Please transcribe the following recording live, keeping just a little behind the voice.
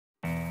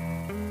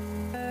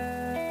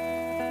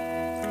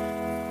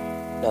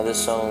Now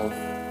this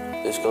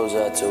goes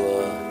out to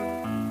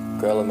a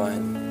girl of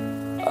mine.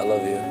 I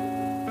love you.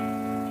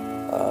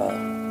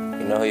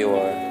 You know who you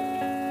are.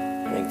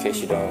 And in case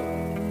you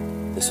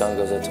don't, this song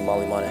goes out to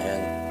Molly Monahan.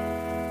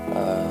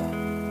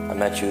 I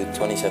met you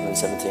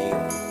 27/17.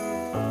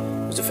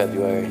 It was in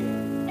February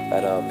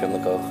at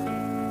Pimlico.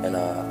 And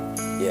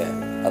yeah,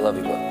 I love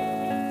you, bro.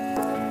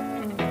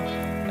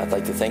 I'd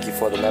like to thank you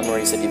for the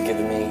memories that you've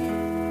given me.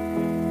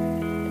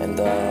 And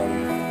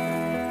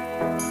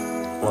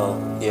well,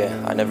 yeah,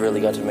 I never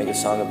really got to make a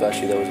song about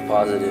you that was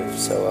positive,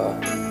 so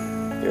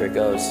here it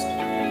goes.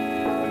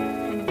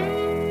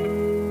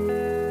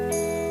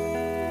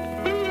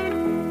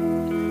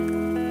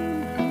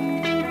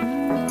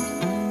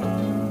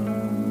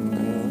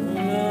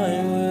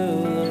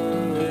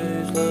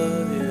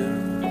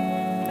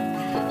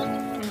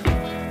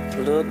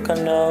 Look, I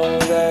know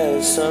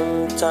that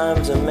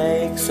sometimes I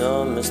make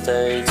some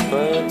mistakes,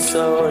 but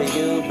so do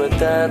you. But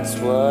that's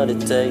what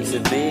it takes to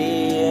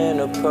be in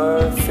a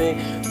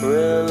perfect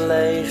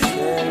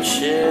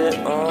relationship.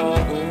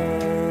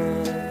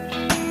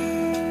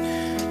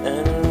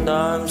 And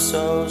I'm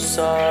so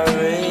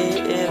sorry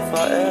if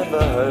I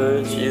ever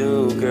hurt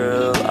you,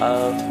 girl.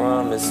 I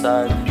promise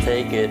I'd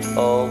take it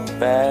all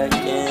back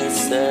in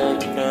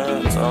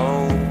seconds.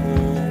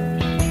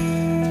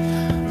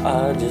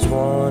 I just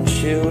want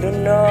you to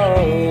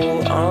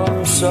know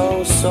I'm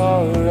so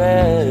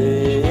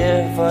sorry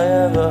if I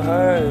ever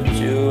hurt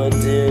you. I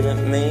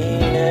didn't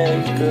mean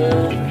it,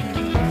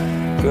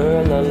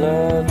 girl, I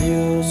love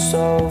you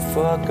so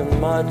fucking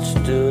much,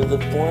 to the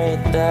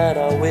point that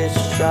I wish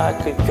I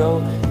could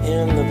go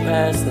in the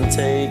past and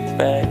take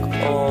back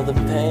all the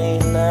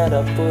pain that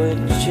I put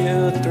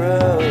you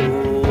through.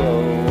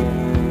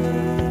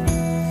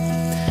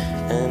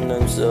 And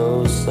I'm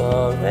so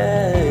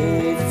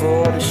sorry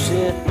for the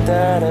shit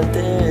that I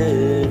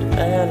did,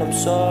 and I'm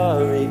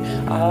sorry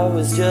I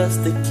was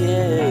just a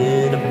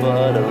kid,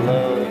 but I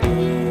love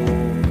you,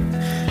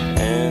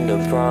 and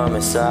I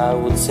promise I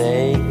will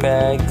take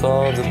back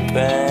all the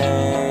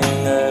pain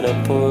that I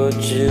put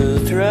you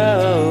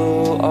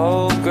through.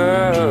 Oh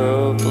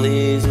girl,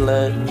 please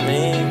let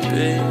me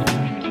be,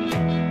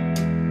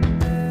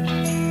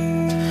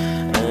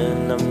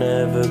 and I'm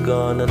never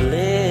gonna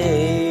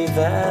leave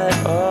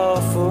at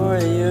all for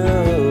you.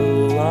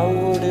 I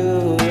will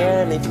do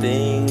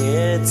anything,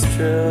 it's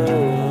true.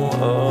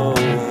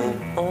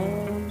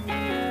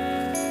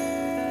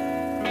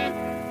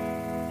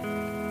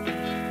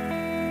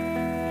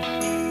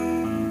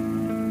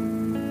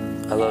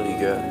 I love you,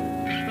 girl,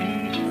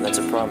 and that's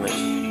a promise.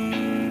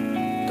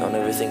 Don't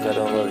ever think I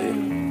don't love you,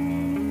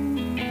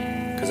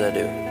 'cause I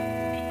do.